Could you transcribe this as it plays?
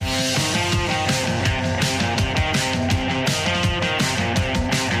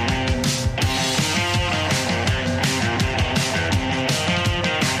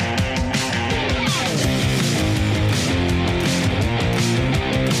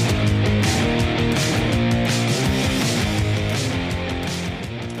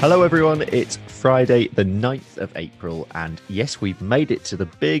Hello everyone, it's Friday the 9th of April and yes, we've made it to the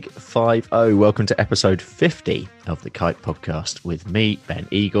big 5-0. Welcome to episode 50 of the Kite Podcast with me, Ben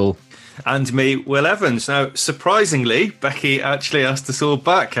Eagle. And me, Will Evans. Now, surprisingly, Becky actually asked us all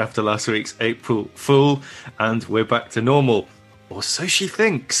back after last week's April Fool and we're back to normal. Or so she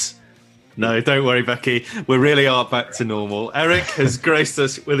thinks. No, don't worry, Becky. We really are back to normal. Eric has graced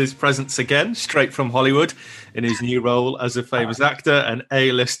us with his presence again, straight from Hollywood, in his new role as a famous actor and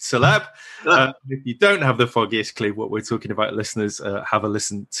A-list celeb. If you don't have the foggiest clue what we're talking about, listeners, have a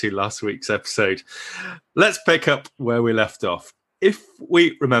listen to last week's episode. Let's pick up where we left off. If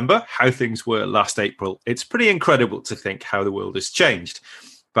we remember how things were last April, it's pretty incredible to think how the world has changed.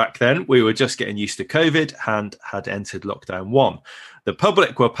 Back then, we were just getting used to COVID and had entered lockdown 1. The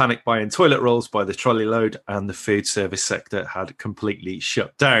public were panic buying toilet rolls by the trolley load, and the food service sector had completely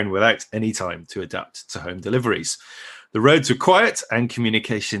shut down without any time to adapt to home deliveries. The roads were quiet and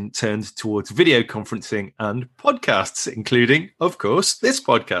communication turned towards video conferencing and podcasts, including, of course, this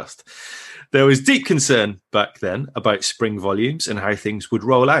podcast. There was deep concern back then about spring volumes and how things would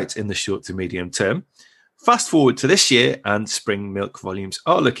roll out in the short to medium term. Fast forward to this year and spring milk volumes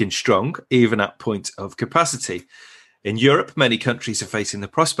are looking strong, even at point of capacity. In Europe, many countries are facing the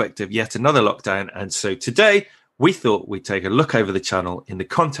prospect of yet another lockdown. And so today we thought we'd take a look over the channel in the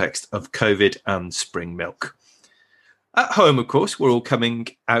context of COVID and spring milk. At home, of course, we're all coming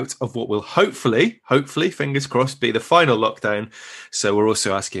out of what will hopefully, fingers crossed, be the final lockdown. So we're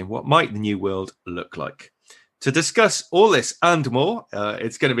also asking, what might the new world look like? To discuss all this and more,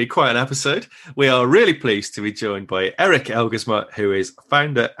 it's going to be quite an episode. We are really pleased to be joined by Eric Elgersma, who is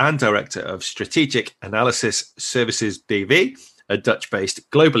founder and director of Strategic Analysis Services BV, a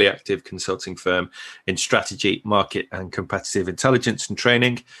Dutch-based, globally active consulting firm in strategy, market and competitive intelligence and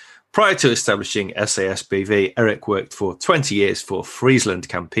training. Prior to establishing SAS BV, Eric worked for 20 years for Friesland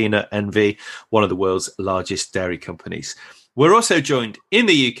Campina NV, one of the world's largest dairy companies. We're also joined in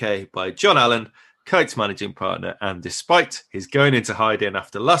the UK by John Allen, Kite's managing partner, and despite his going into hiding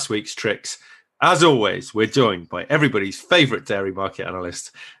after last week's tricks, as always, we're joined by everybody's favourite dairy market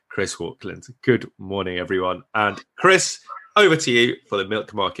analyst, Chris Walkland. Good morning, everyone. And Chris, over to you for the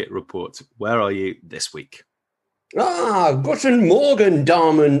Milk Market Report. Where are you this week? Guten Morgen,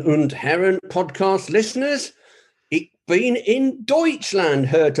 Damen und Herren podcast listeners. Ich bin in Deutschland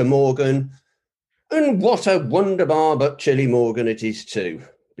heute Morgen. And what a wunderbar but chilly morgen it is too.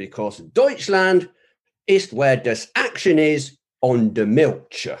 Because Deutschland is where das action is on the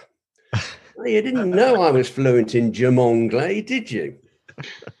Milcher. You didn't know I was fluent in Germanglais, did you?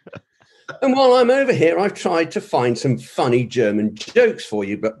 And while I'm over here, I've tried to find some funny German jokes for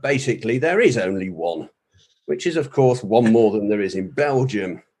you, but basically there is only one, which is, of course, one more than there is in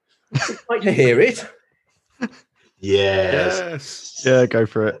Belgium. Would you like to hear it? Yes. Yeah, go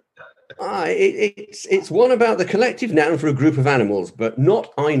for it. It's one about the collective noun for a group of animals, but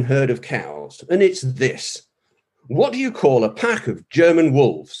not ein herd of cows. And it's this. What do you call a pack of German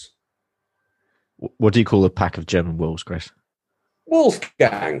wolves? What do you call a pack of German wolves, Chris?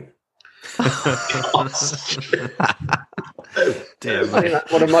 Wolfgang. Damn. I think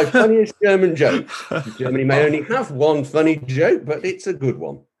that's one of my funniest German jokes. Germany may only have one funny joke, but it's a good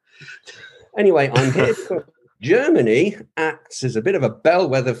one. Anyway, I'm here for Germany acts as a bit of a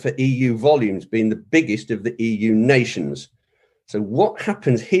bellwether for EU volumes, being the biggest of the EU nations. So what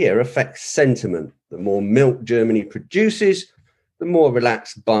happens here affects sentiment. The more milk Germany produces, the more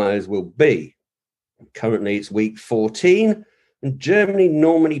relaxed buyers will be. Currently, it's week 14, and Germany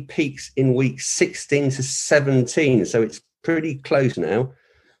normally peaks in week 16 to 17, so it's pretty close now.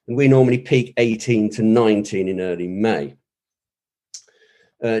 And we normally peak 18 to 19 in early May.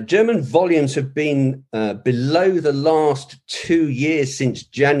 German volumes have been below the last 2 years since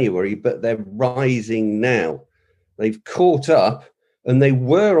January, but they're rising now. They've caught up and they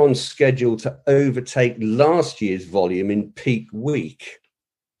were on schedule to overtake last year's volume in peak week.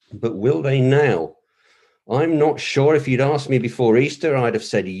 But will they now? I'm not sure. If you'd asked me before Easter, I'd have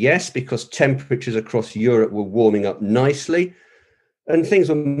said yes, because temperatures across Europe were warming up nicely and things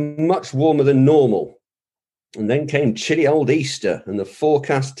were much warmer than normal. And then came chilly old Easter, and the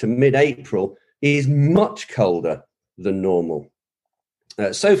forecast to mid-April is much colder than normal.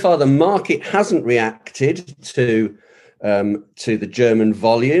 So far, the market hasn't reacted to the German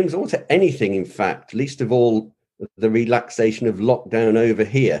volumes or to anything, in fact, least of all the relaxation of lockdown over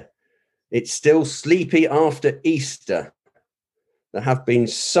here. It's still sleepy after Easter. There have been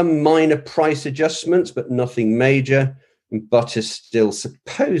some minor price adjustments, but nothing major. And butter's still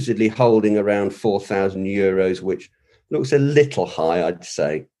supposedly holding around 4,000 euros, which looks a little high, I'd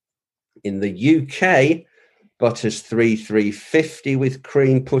say. In the UK, Butter's £3.50 with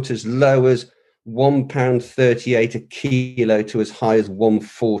cream, put as low as £1.38 a kilo to as high as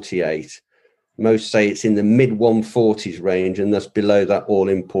 £1.48. Most say it's in the mid 140s range and thus below that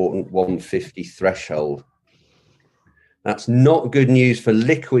all-important 150 threshold. That's not good news for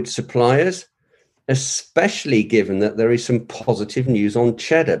liquid suppliers, especially given that there is some positive news on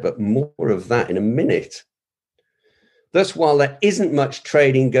cheddar, but more of that in a minute. Thus, while there isn't much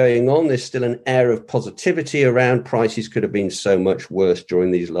trading going on, there's still an air of positivity around. Prices could have been so much worse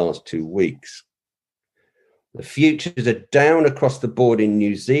during these last 2 weeks. The futures are down across the board in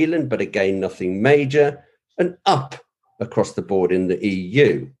New Zealand, but again, nothing major, and up across the board in the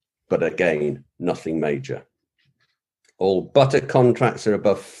EU, but again, nothing major. All butter contracts are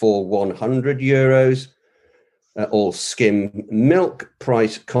above €4,100. All skim milk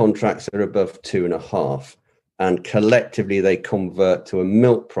price contracts are above 2.5. And collectively, they convert to a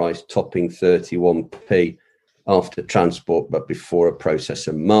milk price topping 31p after transport, but before a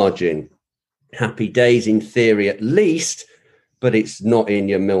processor margin. Happy days in theory, at least, but it's not in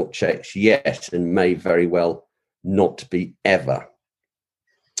your milk checks yet and may very well not be ever.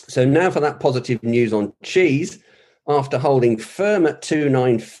 So now for that positive news on cheese. After holding firm at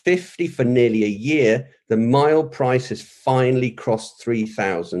 £2,950 for nearly a year, the mile price has finally crossed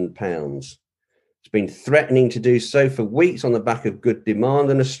 £3,000. It's been threatening to do so for weeks on the back of good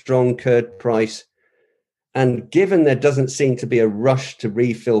demand and a strong curd price. And given there doesn't seem to be a rush to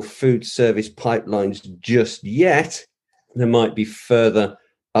refill food service pipelines just yet, there might be further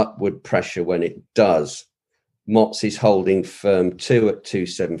upward pressure when it does. Mott's is holding firm too at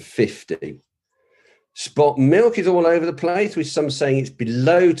 £2,750. Spot milk is all over the place, with some saying it's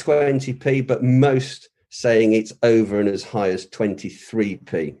below 20p, but most saying it's over and as high as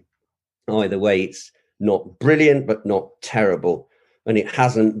 23p. Either way, it's not brilliant, but not terrible. And it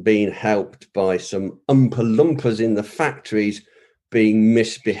hasn't been helped by some Oompa-Loompas in the factories being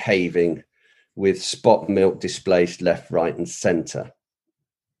misbehaving, with spot milk displaced left, right and centre.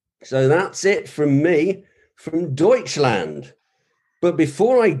 So that's it from me, from Deutschland. But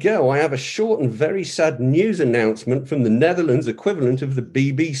before I go, I have a short and very sad news announcement from the Netherlands equivalent of the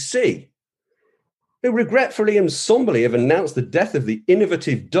BBC, who regretfully and somberly have announced the death of the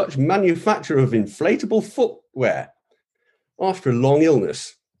innovative Dutch manufacturer of inflatable footwear after a long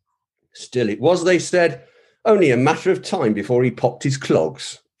illness. Still, it was, they said, only a matter of time before he popped his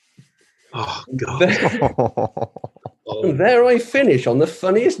clogs. Oh, God. And there I finish on the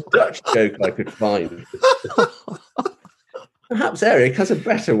funniest Dutch joke I could find. Perhaps Eric has a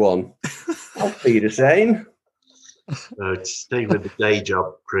better one. I'll feed us in. Stay with the day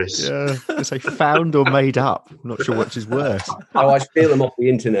job, Chris. Yeah, I say found or made up. I'm not sure which is worse. Oh, I steal them off the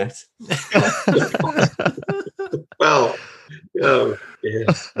internet. Well, oh,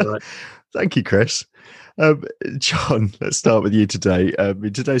 yeah. Right. Thank you, Chris. John, let's start with you today.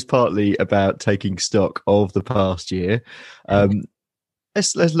 Today's partly about taking stock of the past year.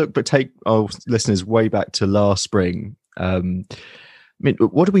 Let's look, but take our listeners way back to last spring.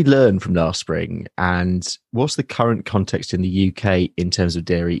 What did we learn from last spring, and what's the current context in the UK in terms of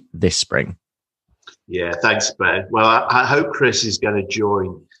dairy this spring? Yeah, thanks, Ben. Well, I hope Chris is going to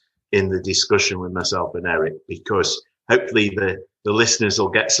join in the discussion with myself and Eric, because hopefully the listeners will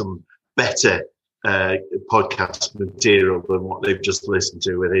get some better podcast material than what they've just listened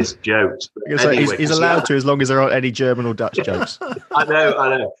to with his jokes. Anyway, he's allowed to, as long as there aren't any German or Dutch jokes. I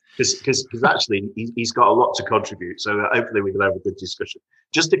know. Because actually he's got a lot to contribute, so hopefully we can have a good discussion.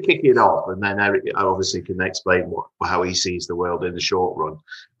 Just to kick it off, and then Eric obviously can explain how he sees the world in the short run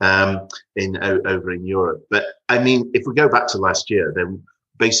over in Europe. But I mean, if we go back to last year, then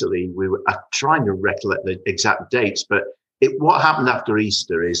basically we were trying to recollect the exact dates, but what happened after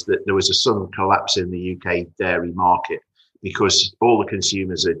Easter is that there was a sudden collapse in the UK dairy market because all the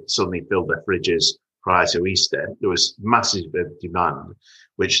consumers had suddenly filled their fridges prior to Easter. There was massive demand,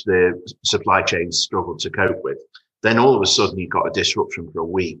 which the supply chains struggled to cope with. Then all of a sudden you got a disruption for a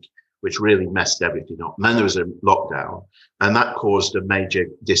week, which really messed everything up. And then there was a lockdown, and that caused a major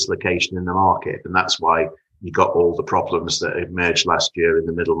dislocation in the market. And that's why you got all the problems that emerged last year in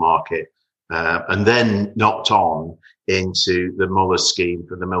the middle market. And then knocked on into the Muller scheme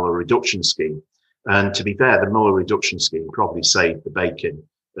for the Muller reduction scheme. And to be fair, the Muller reduction scheme probably saved the bacon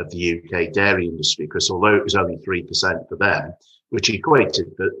of the UK dairy industry, because although it was only 3% for them, which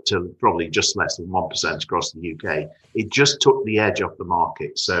equated to probably just less than 1% across the UK, it just took the edge off the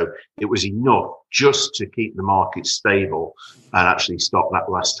market. So it was enough just to keep the market stable and actually stop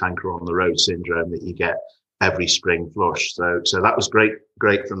that last tanker on the road syndrome that you get every spring flush. So that was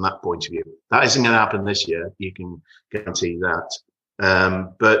great from that point of view. That isn't going to happen this year. You can guarantee that.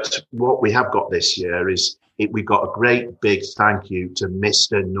 But what we have got this year is we've got a great big thank you to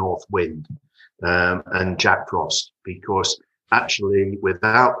Mr. North Wind and Jack Frost, because actually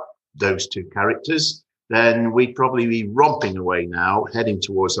without those two characters, then we'd probably be romping away now, heading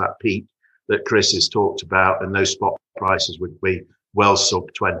towards that peak that Chris has talked about, and those spot prices would be well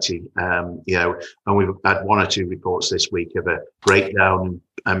sub 20. And we've had one or two reports this week of a breakdown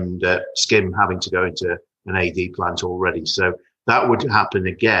and Skim having to go into an AD plant already. So that would happen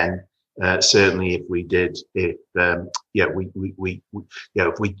again. Certainly, if we did, if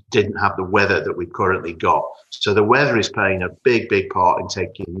we didn't have the weather that we've currently got. So the weather is playing a big part in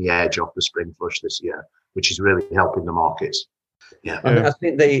taking the edge off the spring flush this year, which is really helping the markets. Yeah, I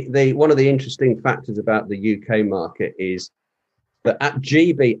think the one of the interesting factors about the UK market is that at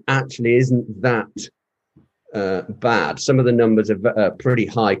GB actually isn't that bad. Some of the numbers are pretty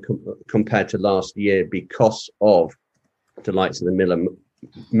high compared to last year because of the likes of the Miller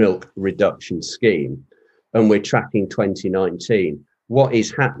milk reduction scheme, and we're tracking 2019. What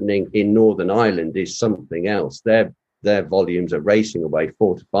is happening in Northern Ireland is something else. Their volumes are racing away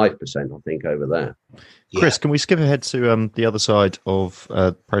 4 to 5%, I think, over there. Chris, can we skip ahead to the other side of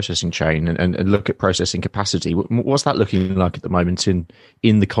processing chain and look at processing capacity? What's that looking like at the moment in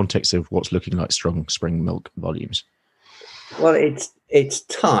the context of what's looking like strong spring milk volumes? Well, it's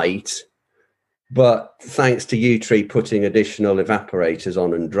tight, but thanks to U-Tree putting additional evaporators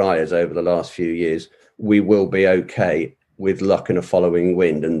on and dryers over the last few years, we will be okay with luck and a following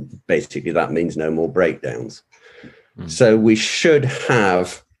wind, and basically that means no more breakdowns. So we should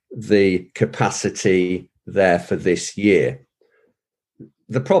have the capacity there for this year.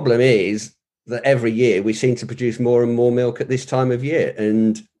 The problem is that every year we seem to produce more and more milk at this time of year.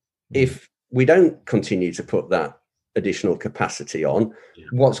 And if we don't continue to put that additional capacity on,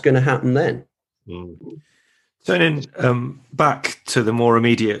 what's going to happen then? Turning back to the more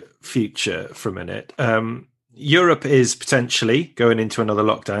immediate future for a minute, Europe is potentially going into another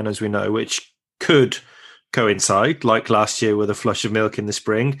lockdown, as we know, which could coincide, like last year, with a flush of milk in the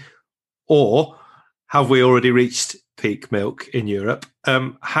spring. Or have we already reached peak milk in Europe?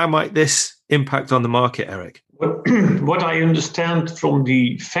 How might this impact on the market, Eric? What I understand from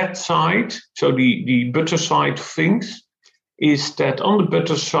the fat side, so the butter side of things, is that on the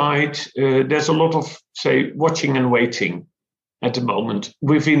butter side, there's a lot of, say, watching and waiting at the moment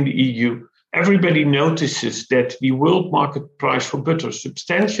within the EU. Everybody notices that the world market price for butter is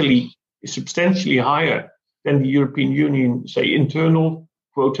substantially higher than the European Union, say, internal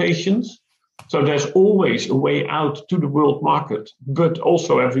quotations. So there's always a way out to the world market, but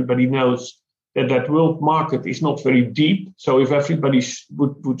also everybody knows that world market is not very deep. So if everybody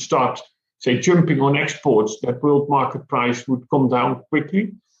would start, say, jumping on exports, that world market price would come down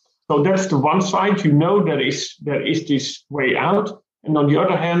quickly. So that's the one side. There is this way out. And on the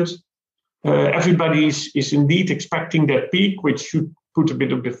other hand, everybody is indeed expecting that peak, which should put a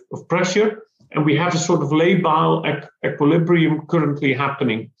bit of pressure. And we have a sort of labile equilibrium currently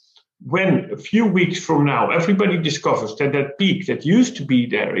happening. When a few weeks from now, everybody discovers that peak that used to be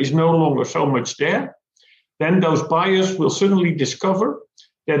there is no longer so much there, then those buyers will suddenly discover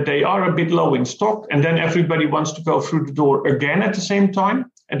that they are a bit low in stock, and then everybody wants to go through the door again at the same time,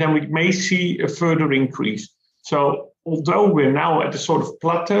 and then we may see a further increase. So although we're now at a sort of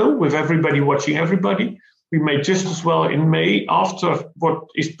plateau with everybody watching everybody, we may just as well in May, after what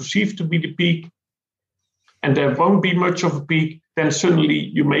is perceived to be the peak, and there won't be much of a peak, then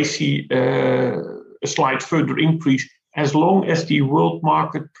suddenly you may see a slight further increase, as long as the world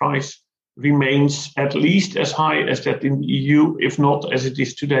market price remains at least as high as that in the EU, if not as it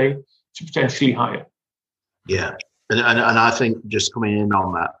is today, substantially higher. Yeah, and I think just coming in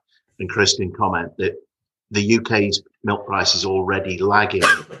on that, and Chris can comment, that the UK's milk price is already lagging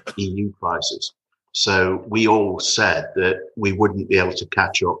EU prices. So we all said that we wouldn't be able to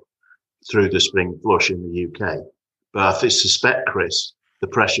catch up through the spring flush in the UK. But I suspect, Chris, the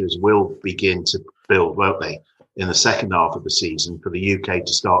pressures will begin to build, won't they, in the second half of the season for the UK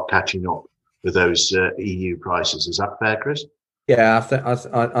to start catching up with those EU prices. Is that fair, Chris? Yeah,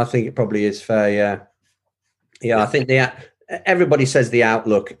 I think it probably is fair. Yeah. I think everybody says the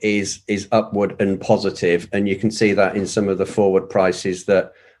outlook is upward and positive, and you can see that in some of the forward prices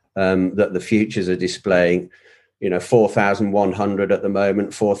that the futures are displaying. 4,100 at the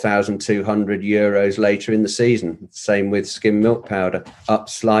moment, 4,200 euros later in the season. Same with skim milk powder, up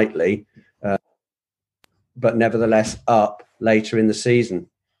slightly, but nevertheless up later in the season.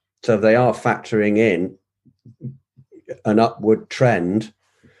 So they are factoring in an upward trend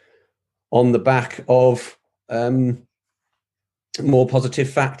on the back of more positive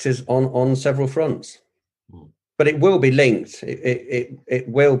factors on several fronts. But it will be linked. It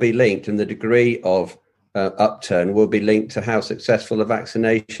will be linked, and the degree of upturn will be linked to how successful the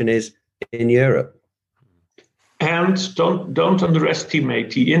vaccination is in Europe. And don't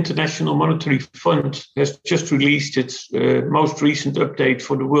underestimate, the International Monetary Fund has just released its most recent update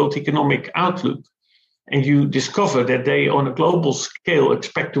for the World Economic Outlook. And you discover that they, on a global scale,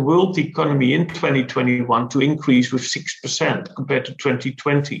 expect the world economy in 2021 to increase with 6% compared to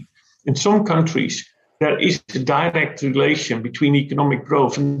 2020. In some countries, there is a direct relation between economic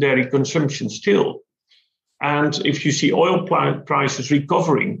growth and dairy consumption still. And if you see oil prices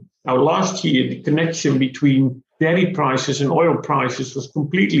recovering, now last year, the connection between dairy prices and oil prices was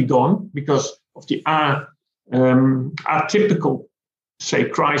completely gone because of the atypical, say,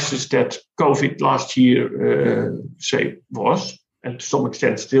 crisis that COVID last year, was, and to some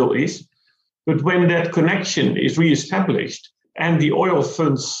extent still is. But when that connection is reestablished and the oil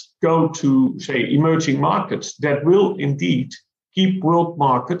funds go to, say, emerging markets, that will indeed keep world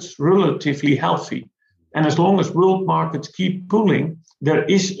markets relatively healthy. And as long as world markets keep pulling, there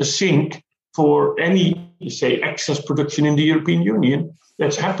is a sink for any, say, excess production in the European Union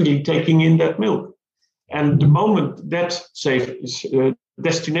that's happily taking in that milk. And the moment that, say,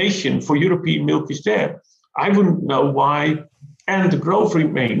 destination for European milk is there, I wouldn't know why, and the growth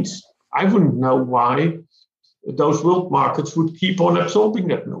remains, I wouldn't know why those world markets would keep on absorbing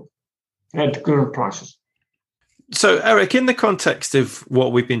that milk at current prices. So, Eric, in the context of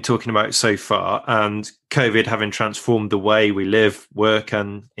what we've been talking about so far and COVID having transformed the way we live, work,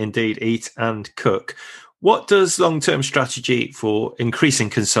 and indeed eat and cook, what does long-term strategy for increasing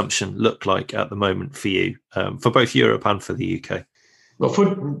consumption look like at the moment for you, for both Europe and for the UK? Well, for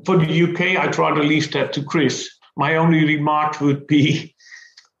the UK, I'd rather leave that to Chris. My only remark would be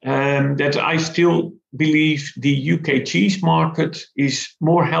that I still believe the UK cheese market is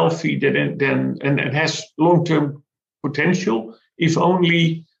more healthy than and has long-term potential, if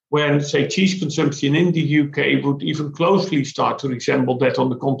only when, say, cheese consumption in the UK would even closely start to resemble that on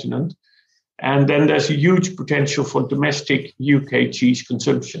the continent. And then there's a huge potential for domestic UK cheese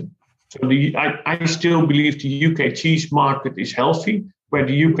consumption. So I still believe the UK cheese market is healthy, where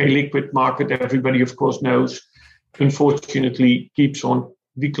the UK liquid market, everybody of course knows, unfortunately keeps on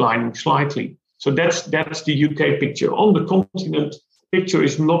declining slightly. So that's the UK picture. On the continent, picture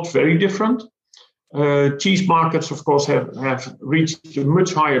is not very different. Cheese markets, of course, have reached a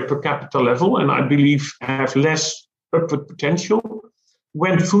much higher per capita level, and I believe have less upward potential.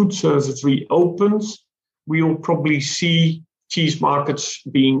 When food service reopens, we will probably see cheese markets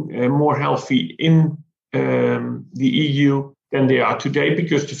being more healthy in the EU than they are today,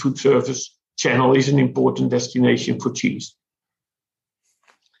 because the food service channel is an important destination for cheese.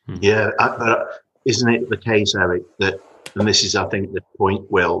 Yeah, but isn't it the case, Eric, that, and this is, I think, the point,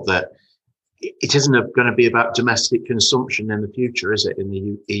 Will, that it isn't going to be about domestic consumption in the future, is it, in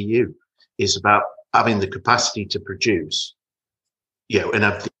the EU? It's about having the capacity to produce, and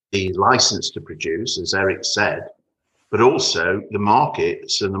have the license to produce, as Eric said, but also the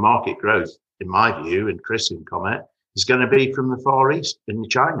markets and the market growth, in my view, and Chris can comment, is going to be from the Far East in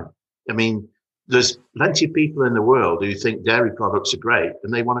China. I mean, there's plenty of people in the world who think dairy products are great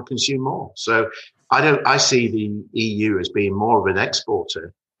and they want to consume more. So I see the EU as being more of an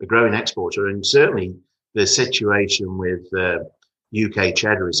exporter, a growing exporter, and certainly the situation with UK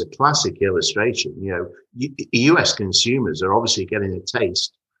cheddar is a classic illustration. US consumers are obviously getting a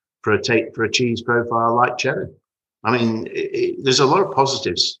taste for a cheese profile like cheddar. I mean, there's a lot of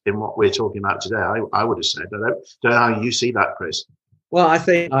positives in what we're talking about today. I would have said. I don't know how you see that, Chris. Well, I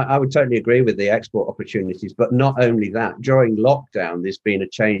think I would totally agree with the export opportunities, but not only that. During lockdown, there's been a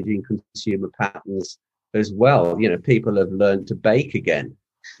change in consumer patterns as well. People have learned to bake again.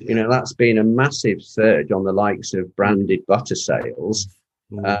 That's been a massive surge on the likes of branded butter sales.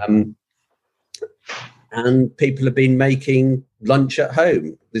 And people have been making lunch at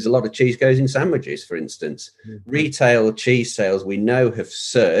home. There's a lot of cheese goes in sandwiches, for instance. Retail cheese sales, we know, have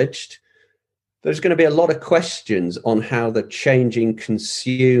surged. There's going to be a lot of questions on how the changing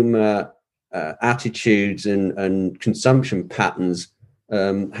consumer attitudes and consumption patterns,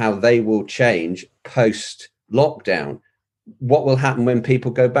 how they will change post-lockdown. What will happen when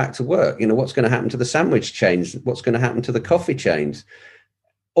people go back to work? What's going to happen to the sandwich chains? What's going to happen to the coffee chains?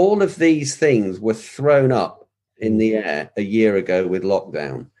 All of these things were thrown up in the air a year ago with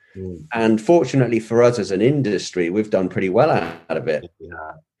lockdown. And fortunately for us as an industry, we've done pretty well out of it,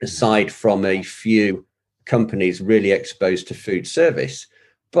 aside from a few companies really exposed to food service.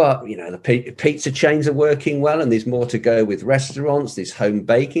 But, the pizza chains are working well, and there's more to go with restaurants, there's home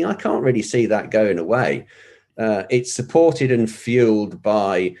baking. I can't really see that going away. It's supported and fueled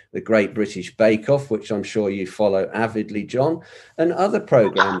by the Great British Bake Off, which I'm sure you follow avidly, John, and other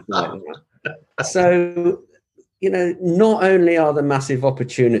programs like that. So, not only are there massive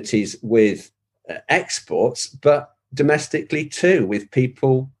opportunities with exports, but domestically too, with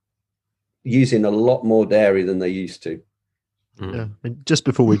people using a lot more dairy than they used to. Yeah. And just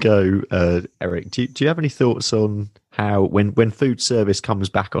before we go, Eric, do you have any thoughts on how, when food service comes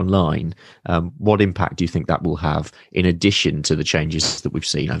back online, what impact do you think that will have in addition to the changes that we've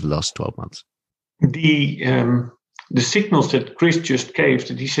seen over the last 12 months? The signals that Chris just gave,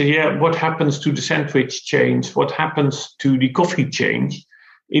 that he said, what happens to the sandwich chains? What happens to the coffee chains?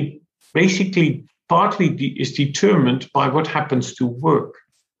 It basically partly is determined by what happens to work.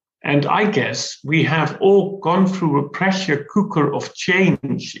 And I guess we have all gone through a pressure cooker of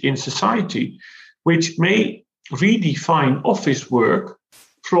change in society, which may redefine office work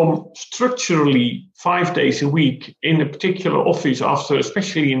from structurally 5 days a week in a particular office after,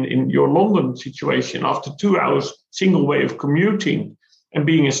 especially in your London situation, after 2 hours single way of commuting and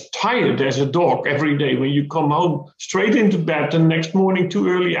being as tired as a dog every day when you come home straight into bed and next morning too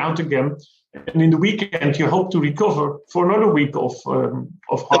early out again. And in the weekend, you hope to recover for another week of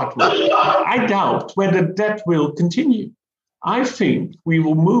hard work. I doubt whether that will continue. I think we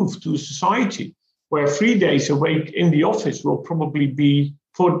will move to a society where 3 days a week in the office will probably be,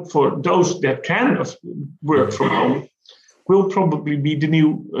 for those that can work from home, will probably be the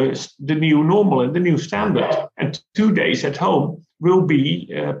new normal and the new standard. And 2 days at home will be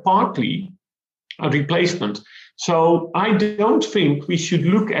partly a replacement. So I don't think we should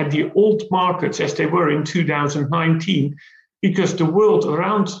look at the old markets as they were in 2019, because the world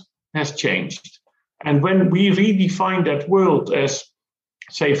around has changed. And when we redefine that world as,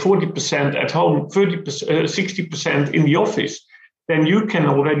 say, 40% at home, 60% in the office, then you can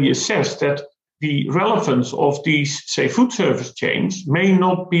already assess that the relevance of these, say, food service chains may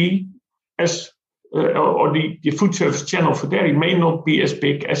not be as, or the food service channel for dairy may not be as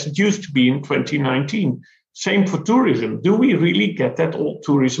big as it used to be in 2019. Same for tourism. Do we really get that old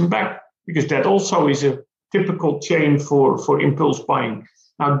tourism back? Because that also is a typical chain for impulse buying.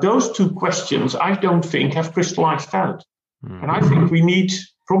 Now, those two questions, I don't think, have crystallized out. Mm-hmm. And I think we need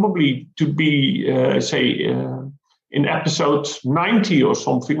probably to be, in episode 90 or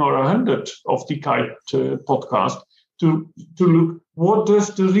something, or 100 of the Kite podcast, to look, what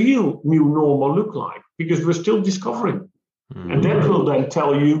does the real new normal look like? Because we're still discovering. Mm-hmm. And that will then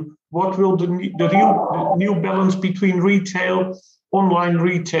tell you what will the real new balance between retail, online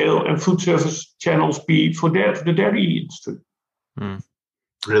retail, and food service channels be for the dairy industry. Mm.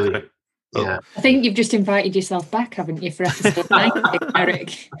 Really? Yeah. I think you've just invited yourself back, haven't you, for episode 90,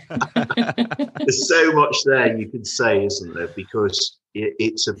 Eric? There's so much there you can say, isn't there? Because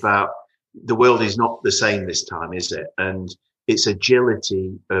it's about, the world is not the same this time, is it? And it's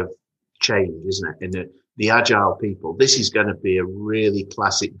agility of change, isn't it? And the agile people, this is going to be a really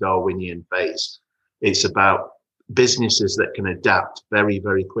classic Darwinian phase. It's about businesses that can adapt very,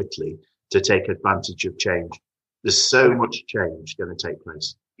 very quickly to take advantage of change. There's so much change going to take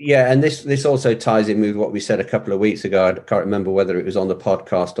place. Yeah, and this also ties in with what we said a couple of weeks ago. I can't remember whether it was on the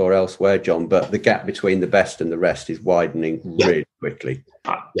podcast or elsewhere, John, but the gap between the best and the rest is widening really quickly.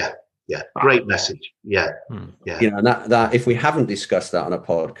 Yeah, great message. Yeah. And that if we haven't discussed that on a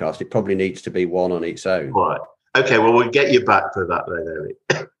podcast, it probably needs to be one on its own. All right. Okay, well, we'll get you back for that then, Eric.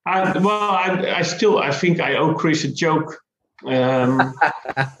 I think I owe Chris a joke.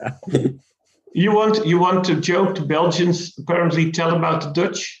 You want to joke the Belgians apparently tell about the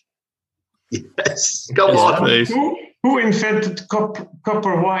Dutch? Yes. Come on. Who invented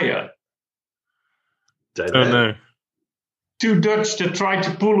copper wire? Don't know. Two Dutch that tried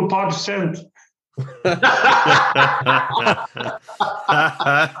to pull apart a cent.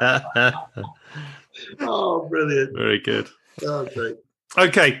 Oh, brilliant. Very good. Oh, great.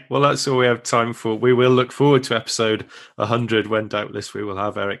 Okay, well, that's all we have time for. We will look forward to episode 100 when doubtless we will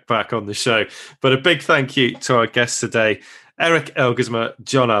have Eric back on the show. But a big thank you to our guests today, Eric Elgersma,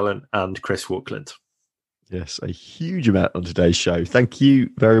 John Allen, and Chris Walkland. Yes, a huge amount on today's show. Thank you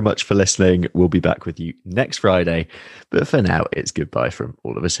very much for listening. We'll be back with you next Friday. But for now, it's goodbye from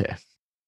all of us here.